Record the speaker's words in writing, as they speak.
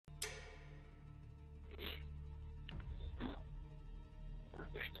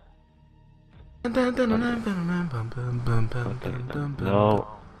No.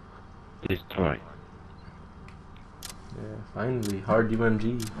 Destroy. Yeah, finally, hard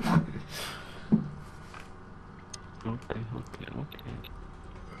UMG. Okay.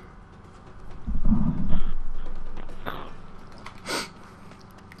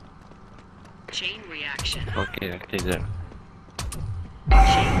 Chain reaction. Okay, I take that.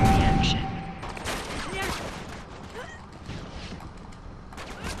 Chain reaction.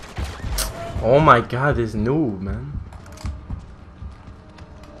 Oh my god, this noob, man.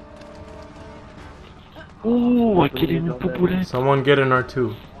 Oh, I killed him with bullet. Someone get an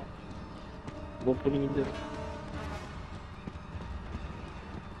R2.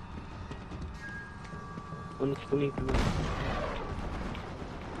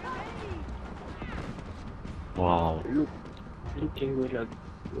 Wow.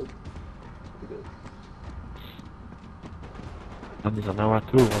 And there's another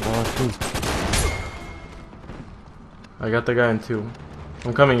two. I got the guy in 2.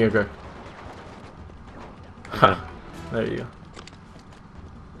 I'm coming here, Greg. Okay. There you go.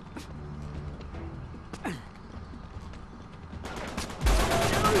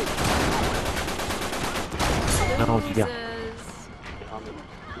 Non, Julia.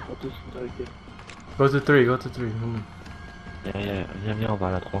 Go to 3, go to 3. Come on. Viens, on va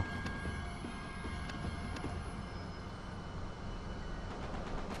à la 3.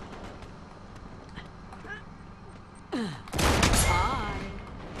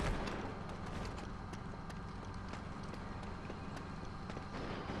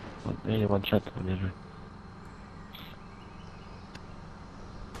 Il y a one shot, bien joué.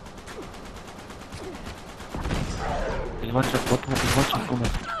 Il y a one shot, quand même.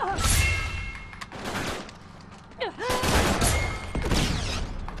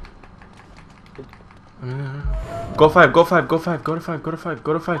 Go 5, go 5, go 5, go to 5, go to 5,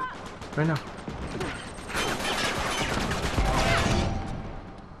 go to 5. Right now.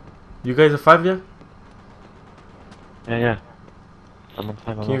 You guys are 5 yet? Yeah. I'm on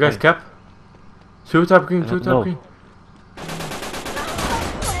 5. Can you guys cap? 2 top green, 2 top green.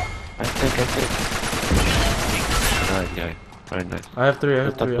 I take. Nice. Very nice. I have 3, I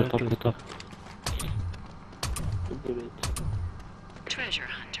have 3, I have Top. 3. Treasure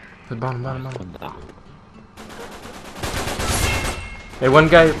hunter. The bottom. Standard. Hey, one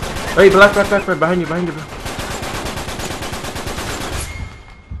guy. Hey, black, behind you, bro.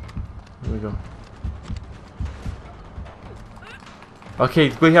 Here we go.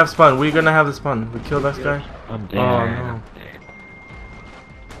 Okay, we have spawn. We're gonna have the spawn. We kill that guy. I'm dead. Oh no.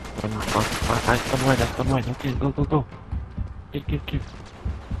 I spawn wide. Okay, go. Kill.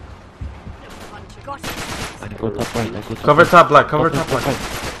 I go top right. Cover top black. Cover top black.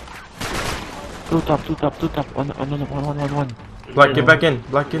 Two top. One. Black, get back in.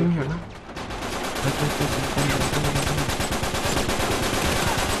 Black, get in here now.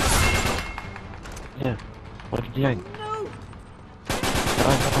 Yeah. What's behind?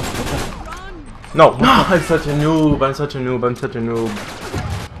 No, I'm such a noob.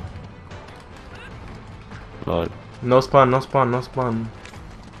 Lol. No spawn.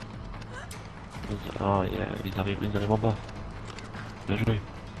 Oh yeah, ils arrivent en bas. Bien joué.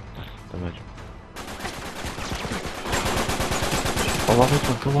 Dommage. On va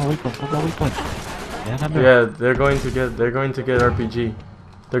weapon. Yeah, they're going to get RPG.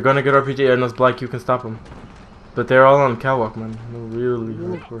 They're gonna get RPG, and as black you can stop them. But they're all on catwalk, man. No, really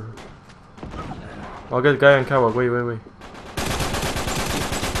hardcore. I'll get the guy on catwalk. Wait.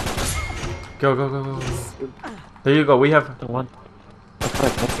 Go. There you go. We have. The one. That's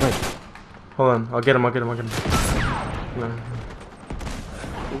right. Hold on. I'll get him. No.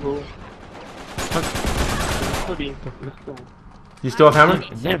 You still have hammer?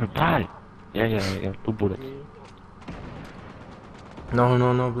 Never die. Yeah. 2 bullets. No,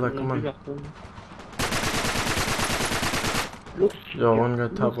 black. Come on. Yo, one guy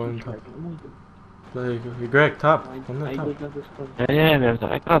top. There you go. Greg, top. On that top. Yeah,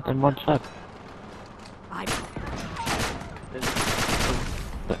 I got them one shot.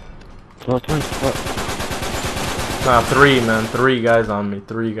 So 3, man. 3 guys on me.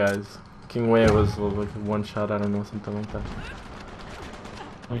 3 guys. King Wei was like 1 shot. I don't know, something like that.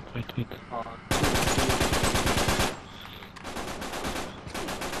 Wait.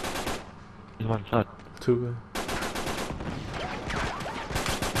 He's 1 shot. 2 guys.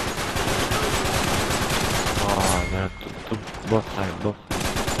 Oh, yeah, two, both sides.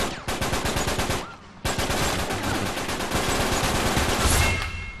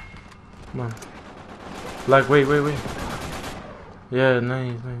 Come on. Black, wait. Yeah,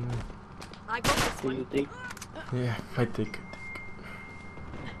 nice. I got this one. Yeah, I take it.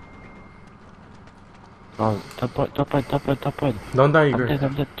 Oh, top right, top right, top right, top right. Don't die, I'm Greg. dead,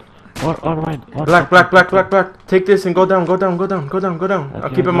 I'm dead. All right. All Black, top black, right, black, top right. black, black. Take this and go down, go down, go down, go down, go down. I'll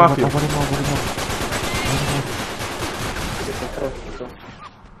keep him off you. What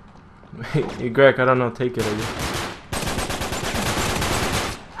Hey, Greg, I don't know. Take it, I guess.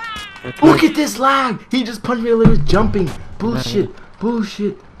 about? Look at this lag! He just punched me while he was jumping. Bullshit,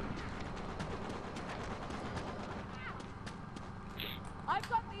 bullshit. I've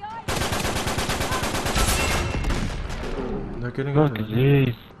got the eye. They're getting Look out at of it.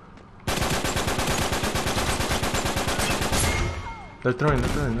 this. They're throwing.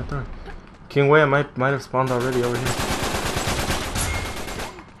 King Wei might have spawned already over here.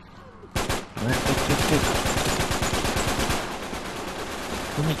 Shit.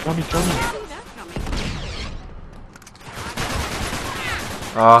 Show me.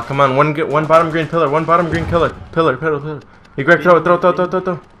 Ah, come on, one bottom green pillar, pillar. Hey, Greg, throw.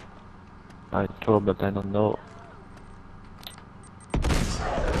 I throw, but I don't know.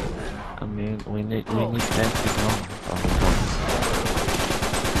 I mean, we need 10 seconds.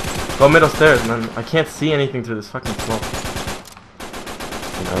 Go middle stairs, man. I can't see anything through this fucking smoke.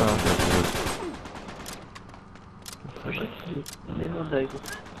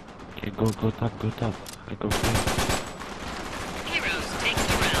 Okay, go top. I go first. Heroes takes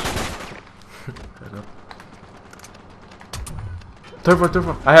the round. Turbo.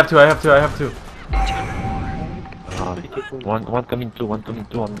 I have two. One coming two on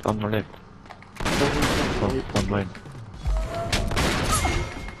the left. From mine.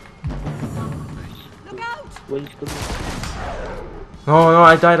 Look out! No,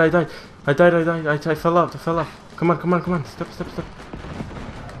 I died. I fell off. Come on. Step.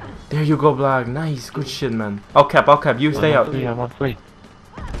 There you go, Black. Nice, good shit, man. I'll cap. You stay out. I'm on three.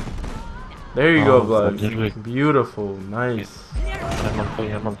 There you go, Oh, Black. obviously. Beautiful, nice. I'm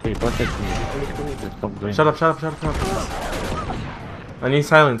on three. Protect me. Stop going. Shut up. I need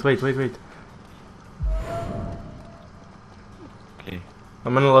silence. Wait. Okay.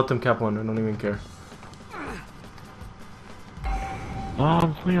 I'm gonna let them cap one. I don't even care. Oh,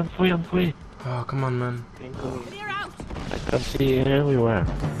 I'm free. Oh, come on, man. Clear out! I can see it everywhere.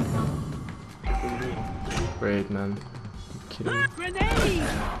 Great, man. You kidding me? Grenade!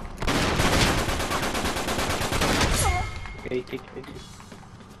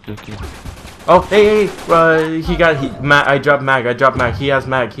 Okay. Oh, hey. I dropped mag. He has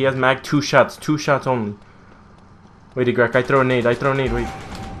mag. Two shots only. Wait, Greg. I throw a nade. Wait.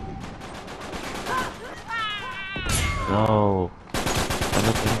 No.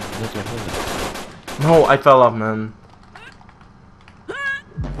 No, I fell off, man.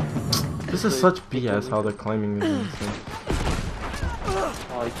 This is such BS how they're climbing this insane.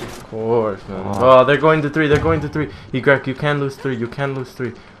 Of course, man. Oh, they're going to three. Greg, you can't lose three.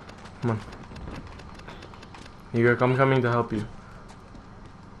 Come on. Greg, I'm coming to help you.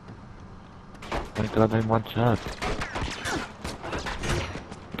 My god, I'm one shot.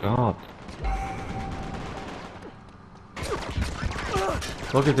 God.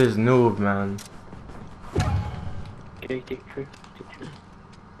 Look at this noob, man. Take three.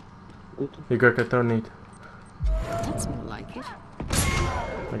 Greg, I throw nade. That's more like it.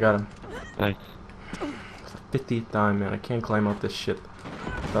 I got him. Nice. 50th time, man. I can't climb up this shit.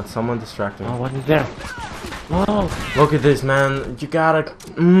 Got someone distracting me. Oh, one is there. Whoa. Look at this, man. You gotta...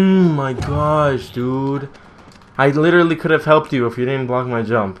 my gosh, dude. I literally could have helped you if you didn't block my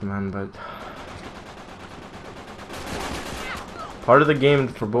jump, man, but... Part of the game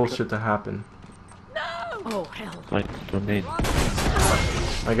for bullshit to happen. Oh, hell. Like, grenade.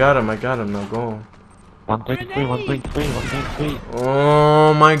 I got him, now go. 1.3.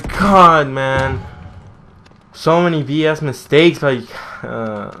 Oh my god, man. So many BS mistakes, like...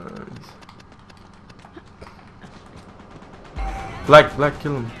 Black,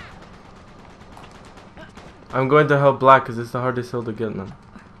 kill him. I'm going to help Black because it's the hardest hill to get, man.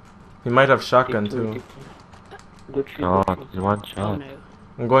 He might have shotgun too. God, it's one Oh, shot. no.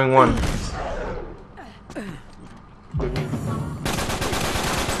 I'm going one.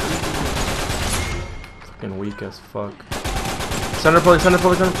 Fucking weak as fuck. Center pulley.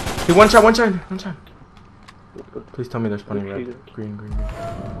 He one shot. Please tell me they're spawning red. Green.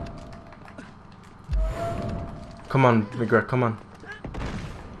 Come on, Greg, come on.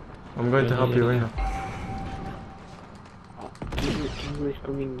 I'm going to help you right now.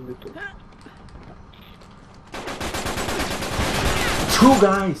 Two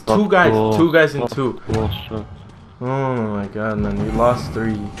guys in two. Bullshit. Oh my god, man, we lost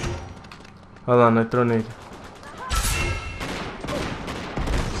three. Hold on, I throw nade.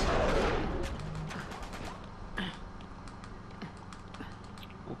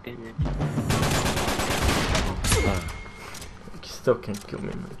 still can't kill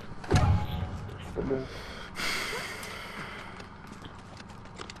me, man.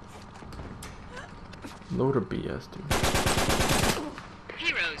 Load of BS, dude.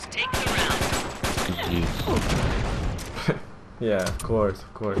 Heroes take the round. Yeah, of course.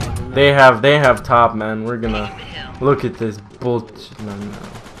 They have top, man. We're gonna look at this bullshit, man.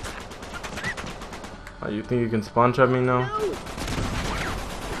 Oh, you think you can spawn trap me now?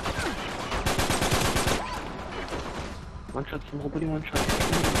 One shot, somebody one shot.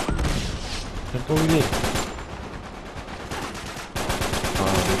 Can't believe it.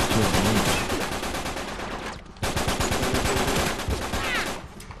 Oh, they're too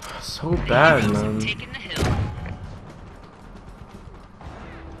So bad, Heroes man. have taken the hill.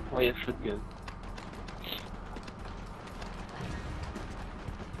 Oh, yeah, should be.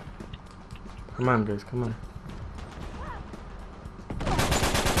 Come on, guys, come on.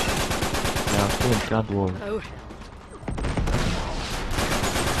 Yeah, still God war. Oh,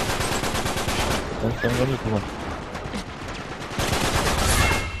 Come on.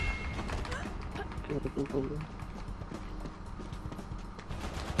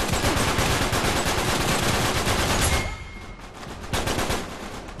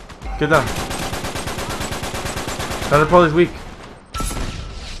 Get down. Thunder Pole is weak.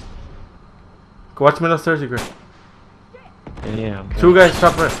 Go watch middle stairs, you Greg. Yeah. Two guys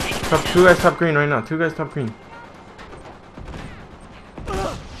top right. Two guys top green right now. Two guys top green.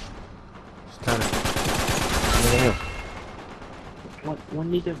 Static. Yeah. One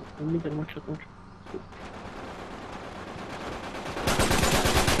meter, one shot.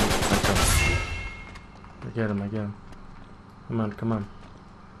 I get him. Come on.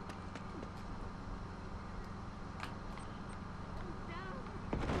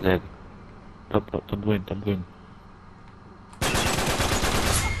 Dead. Top win.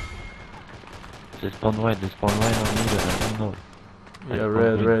 They spawn right on meter, I don't know. Yeah,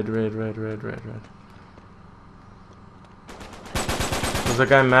 red. There's a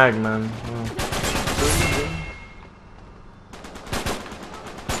guy mag, man. Oh.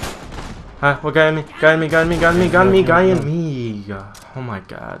 Huh? What guy in me? Guy in me. Oh my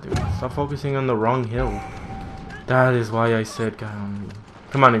god, dude. Stop focusing on the wrong hill. That is why I said guy on me.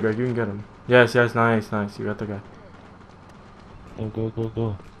 Come on, Greg, you can get him. Yes, nice. You got the guy. Go.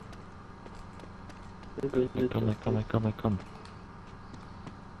 Come.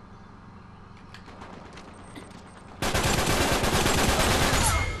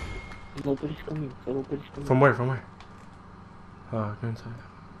 Nobody's coming. From where? Oh, go inside.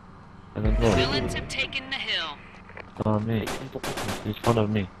 I don't know. Villains have taken the hill. Me. He's in front of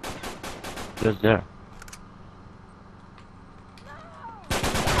me. Just there.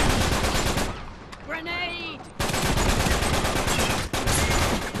 Grenade!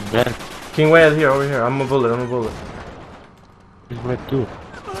 There. King way out here, over here. I'm a bullet. He's right too.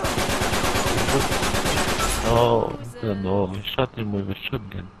 Oh, no. I shot him with a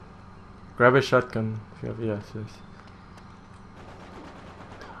shotgun. Grab a shotgun. If you have, yes.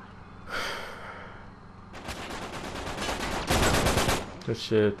 Good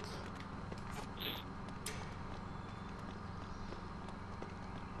shit.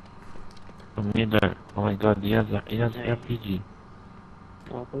 From me there. Oh my god, he has an RPG.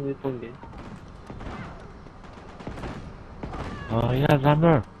 Oh yeah,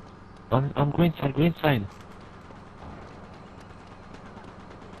 hammer. I'm going inside.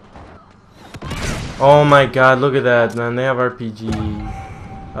 Oh my god, look at that, man. They have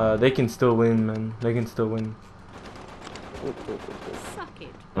RPG. They can still win, man. They can still win. Suck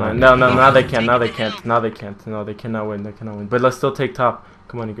it. No, now they can't. No, they cannot win. But let's still take top.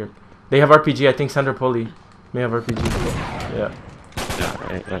 Come on, Igor. They have RPG. I think Sandra Poli may have RPG. Yeah.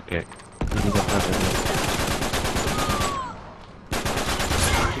 Yeah, okay.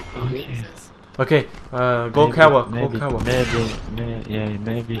 Okay, go Kawa. Maybe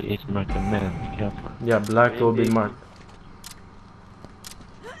it's marked a man. Be careful. Yeah, black will be marked.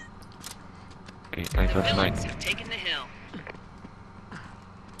 Okay, I got mine. Villains have taken the hill.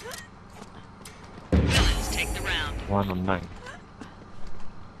 Villains take the round. 1 on 9.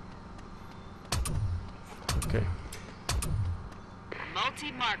 Okay.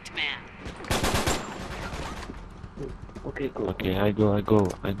 Multi-marked man. Okay, go. Okay, I go,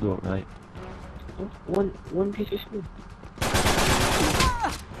 right. One piece is good.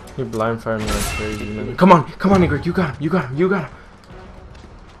 He blind fired me like crazy, man. Come on, Igor. You got him.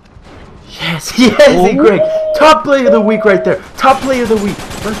 Yes, Greg. Top player of the week right there. Top player of the week.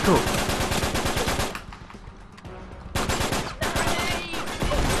 Let's go.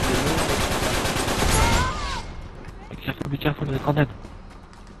 Be careful, the content.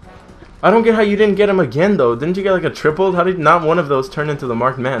 I don't get how you didn't get him again though. Didn't you get like a triple? How did not one of those turn into the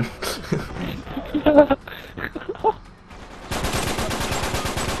marked man?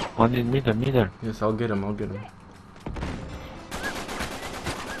 One in middle. Yes, I'll get him. I'll get him.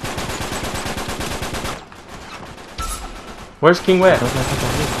 Where's King Wet?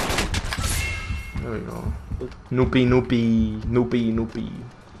 There we go. Noopy.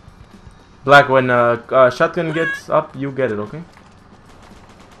 Black, when shotgun gets up, you get it, okay?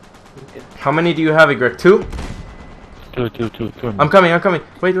 Okay. How many do you have, Greg? Two? Two. I'm coming.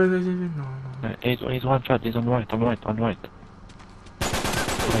 Wait. No. He's one shot. He's on right. Right,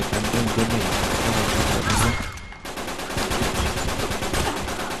 I'm doing good.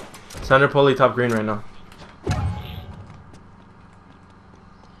 Thunder Pulley top green right now.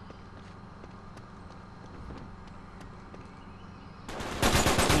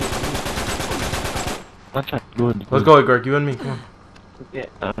 One shot. Good. Let's go, Greg. You and me. Come on. Okay.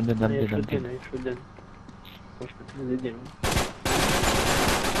 I'm dead. I shoot them.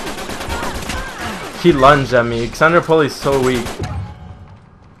 He lunged at me. Thunder Pulley's so weak.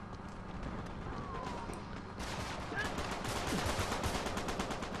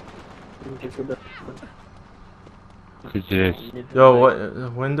 Yes. Yo,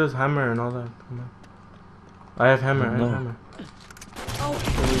 what? When does hammer and all that? Come on. I have hammer. No.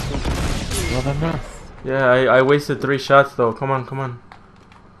 Yeah, I wasted 3 shots though. Come on.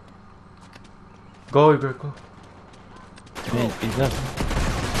 Go, Greg. Go. He's up.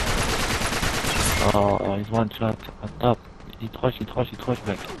 Oh, he's one shot on top. Il troche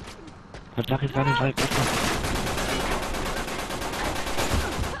back. J'arrive.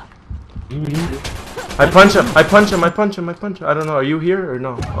 I punch him. I don't know. Are you here or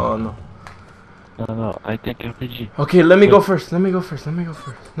no? Oh no. No, I take RPG. Okay, let me go first. No.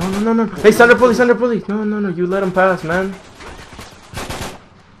 Hey, Thunder Pulley. No. You let him pass, man.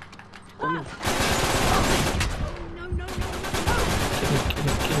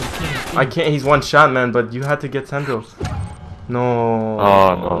 I can't. He's one shot, man. But you had to get Sandro. No.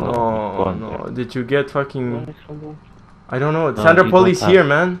 Oh, no. Did you get fucking? I don't know. No, Thunder he Pulley's don't here, have-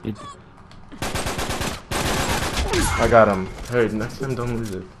 man. I got him. Hey, next time don't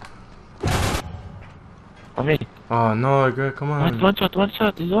lose it. Okay. Oh no, Greg, come on. One shot.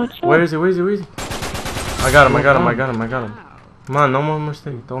 He's one shot. Where is he? I got him. Come on, no more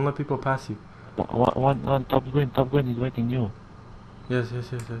mistake. Don't let people pass you. One top green. He's waiting you. Yes, it's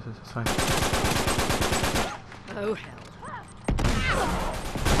fine. Oh, hell.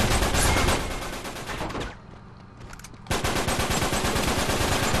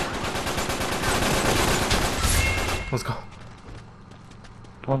 Let's go.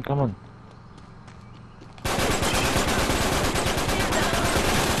 Come on.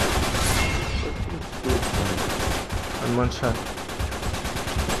 And one shot.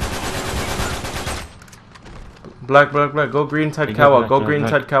 Black. Go green side catwalk. Go green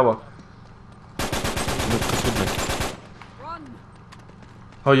side catwalk. Run!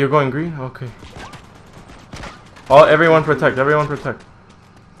 Oh, you're going green? Okay. Oh, everyone protect. Yeah,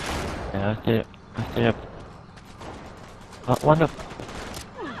 I stay up. One up.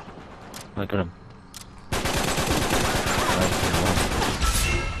 I got him.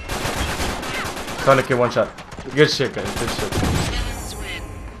 Sonic in one shot. Good shit, guys. Good shit. Let's win.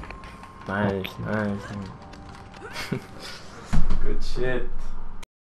 Nice. Good shit.